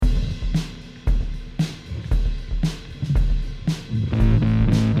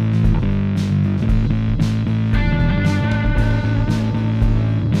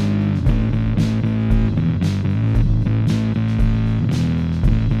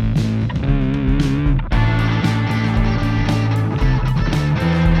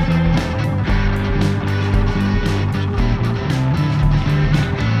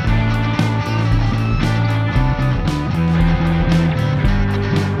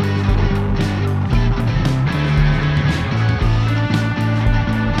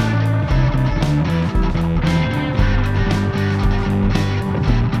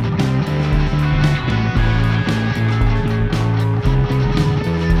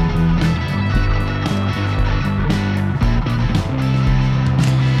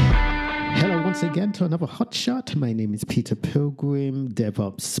another hot shot. My name is Peter Pilgrim,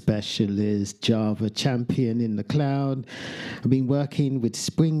 DevOps specialist, Java champion in the cloud. I've been working with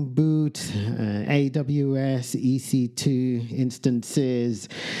Spring Boot, AWS, EC2 instances,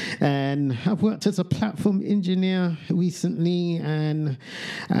 and I've worked as a platform engineer recently, and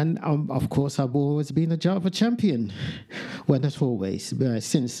of course, I've always been a Java champion. Well, not always,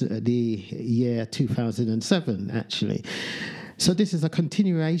 since the year 2007, actually. So this is a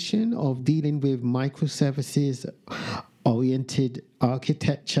continuation of dealing with microservices-oriented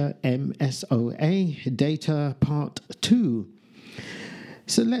architecture, MSOA, data part 2.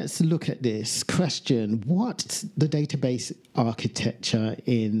 So let's look at this question. What's the database architecture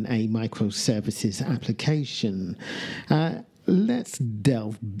in a microservices application? Let's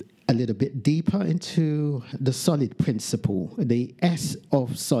delve a little bit deeper into the SOLID principle, the S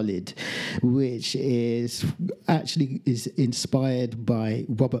of SOLID, which is inspired by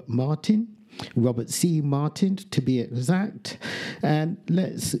Robert C. Martin, to be exact. And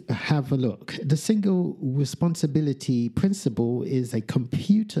let's have a look. The single responsibility principle is a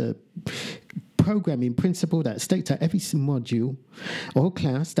computer programming principle that states that every module or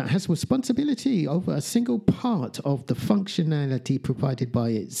class that has responsibility over a single part of the functionality provided by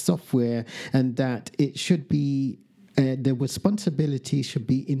its software, and that it should be the responsibility should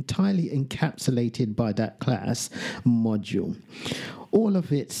be entirely encapsulated by that class module. All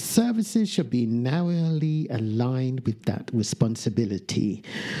of its services should be narrowly aligned with that responsibility.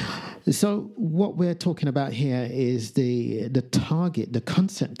 So what we're talking about here is the target, the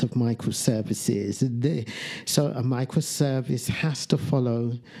concept of microservices. So a microservice has to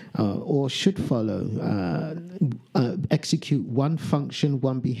follow or should follow, execute one function,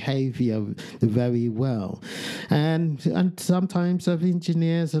 one behavior very well. And sometimes as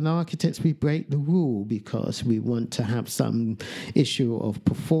engineers and architects, we break the rule because we want to have some issue of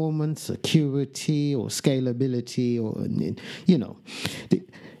performance, security, or scalability, or,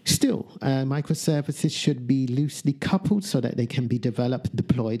 Still, microservices should be loosely coupled so that they can be developed,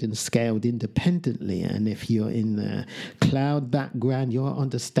 deployed, and scaled independently. And if you're in the cloud background, you'll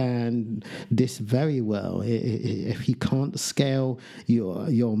understand this very well. If you can't scale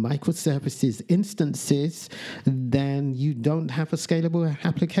your microservices instances, then you don't have a scalable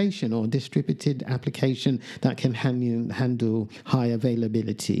application or distributed application that can handle high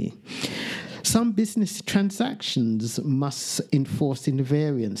availability. Some business transactions must enforce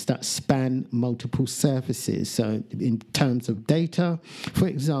invariants that span multiple services. So in terms of data, for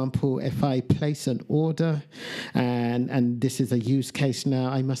example, if I place an order, and this is a use case now,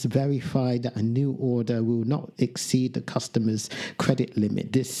 I must verify that a new order will not exceed the customer's credit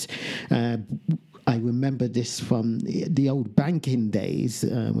limit. I remember this from the old banking days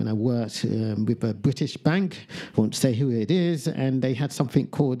when I worked with a British bank. I won't say who it is, and they had something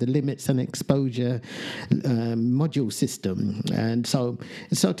called the limits and exposure module system. And so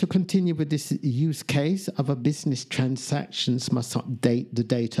to continue with this use case, other business transactions must update the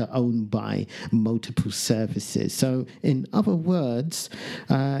data owned by multiple services. So in other words,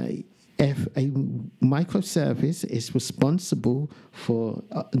 if a microservice is responsible for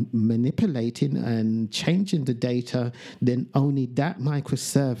manipulating and changing the data, then only that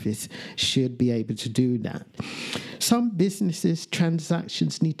microservice should be able to do that. Some businesses'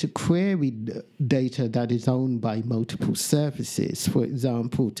 transactions need to query data that is owned by multiple services. For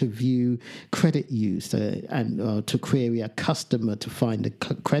example, to view credit use and to query a customer to find the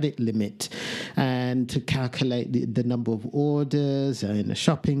credit limit, and to calculate the number of orders in a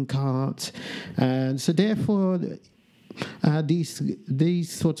shopping cart. And so therefore, these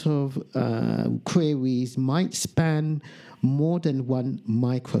sort of queries might span more than one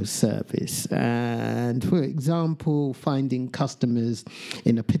microservice. And for example, finding customers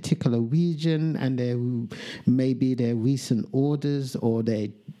in a particular region and maybe their recent orders or their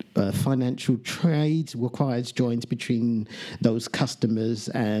financial trades requires joins between those customers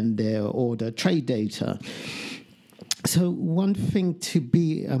and their order trade data. So one thing to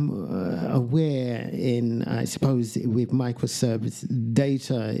be aware in, I suppose, with microservice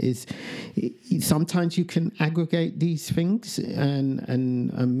data is sometimes you can aggregate these things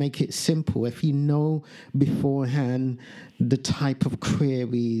and make it simple if you know beforehand the type of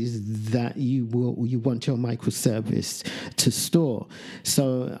queries that you want your microservice to store.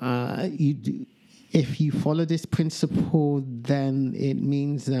 So if you follow this principle, then it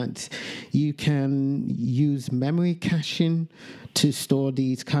means that you can use memory caching to store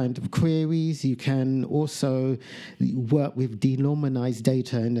these kind of queries. You can also work with denormalized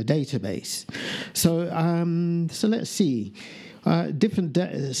data in the database. So let's see. Different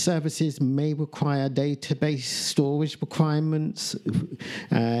services may require database storage requirements.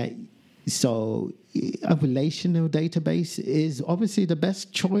 So a relational database is obviously the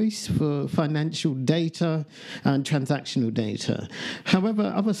best choice for financial data and transactional data.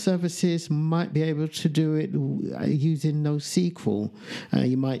 However, other services might be able to do it using NoSQL.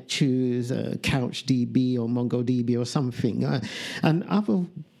 You might choose CouchDB or MongoDB or something. And other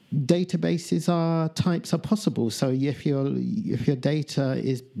databases types are possible. So if your data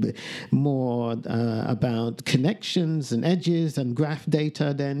is more about connections and edges and graph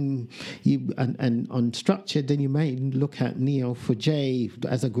data, then and unstructured, then you may look at Neo4j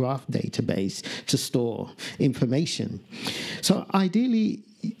as a graph database to store information. So ideally,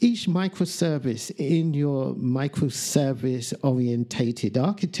 each microservice in your microservice-orientated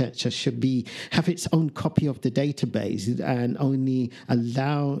architecture should have its own copy of the database and only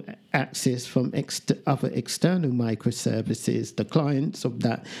allow access from other external microservices, the clients of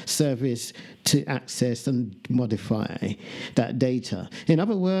that service, to access and modify that data. In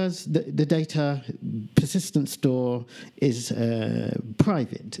other words, the data persistent store is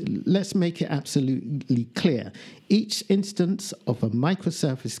private. Let's make it absolutely clear. Each instance of a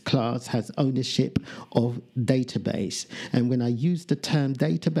microservice class has ownership of database. And when I use the term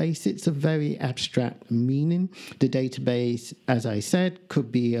database, it's a very abstract meaning. The database, as I said,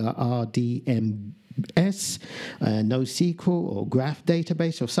 could be a RDMS, NoSQL or graph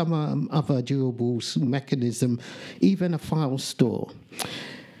database or some other durable mechanism, even a file store.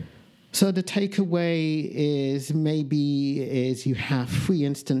 So the takeaway is you have 3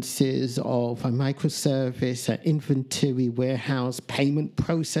 instances of a microservice, an inventory warehouse, payment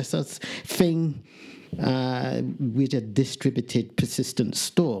processors thing, with a distributed persistent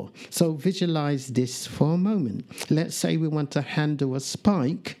store. So visualize this for a moment. Let's say we want to handle a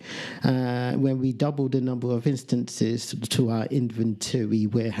spike when we double the number of instances to our inventory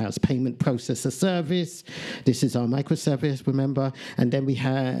warehouse payment processor service. This is our microservice, remember, and then we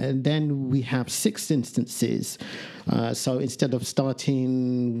have 6 instances. So instead of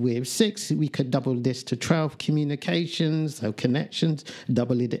starting with 6, we could double this to 12 communications, so connections,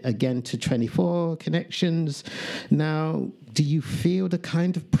 double it again to 24 connections. Now, do you feel the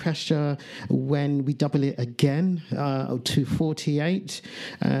kind of pressure when we double it again to 48?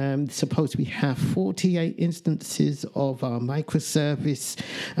 Suppose we have 48 instances of our microservice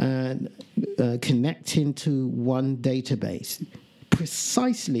connecting to one database.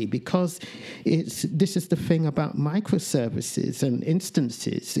 Precisely because this is the thing about microservices and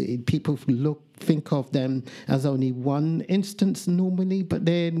instances. People think of them as only one instance normally, but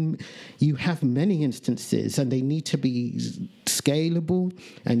then you have many instances and they need to be scalable,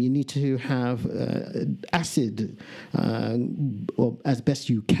 and you need to have ACID, or as best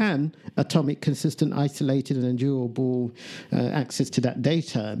you can, atomic, consistent, isolated, and durable access to that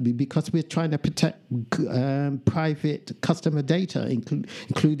data, because we're trying to protect private customer data,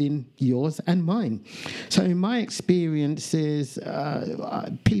 including yours and mine. So in my experiences,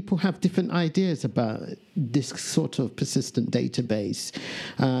 people have different ideas about this sort of persistent database.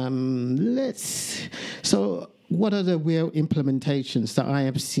 So what are the real implementations that I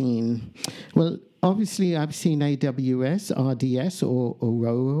have seen? Well, obviously I've seen AWS, RDS, or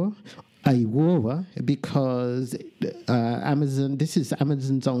Aurora, because Amazon, this is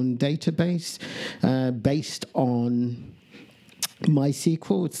Amazon's own database based on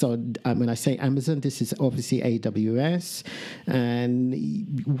MySQL. So when I say Amazon, this is obviously AWS, and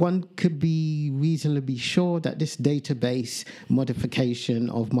one could be reasonably sure that this database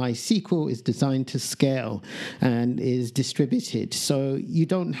modification of MySQL is designed to scale and is distributed. So you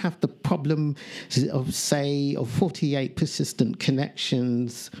don't have the problem of 48 persistent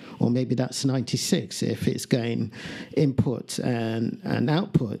connections, or maybe that's 96 if it's going input and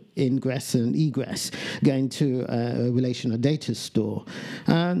output, ingress and egress, going to a relational data store.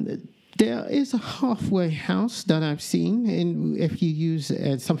 And there is a halfway house that I've seen if you use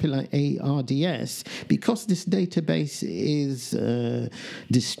something like ARDS, because this database is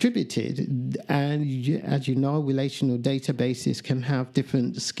distributed, and as you know, relational databases can have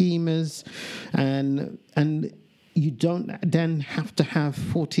different schemas, and you don't then have to have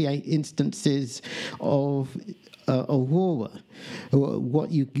 48 instances of Aurora.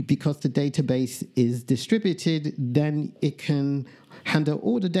 Because the database is distributed, then it can handle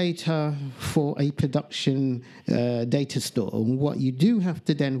all the data for a production data store. And what you do have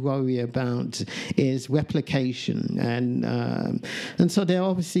to then worry about is replication, and so there are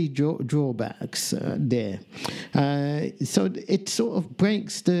obviously drawbacks there. So it sort of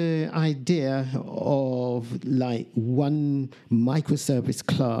breaks the idea of like one microservice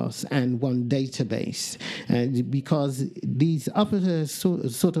class and one database, because these other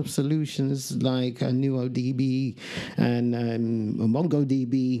sort of solutions like NuoDB and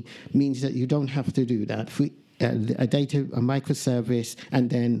MongoDB means that you don't have to do that. A microservice and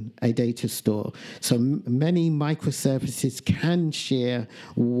then a data store. So many microservices can share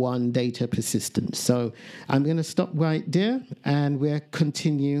one data persistent. So I'm going to stop right there and we'll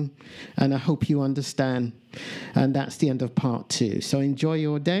continue, and I hope you understand. And that's the end of part 2. So enjoy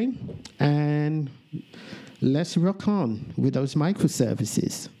your day and let's rock on with those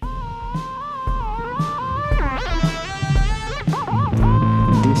microservices.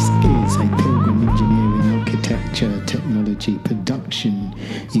 This is a Pilgrim Engineering Architecture Technology production.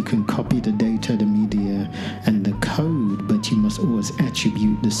 You can copy the data, the media, and the code, but you must always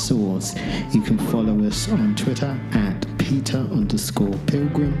attribute the source. You can follow us on Twitter at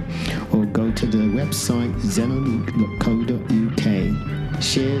Peter_Pilgrim or go to the website xenolink.co.uk.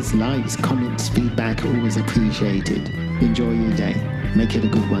 Shares, likes, comments, feedback are always appreciated. Enjoy your day. Make it a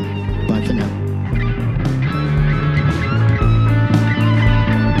good one. Bye for now.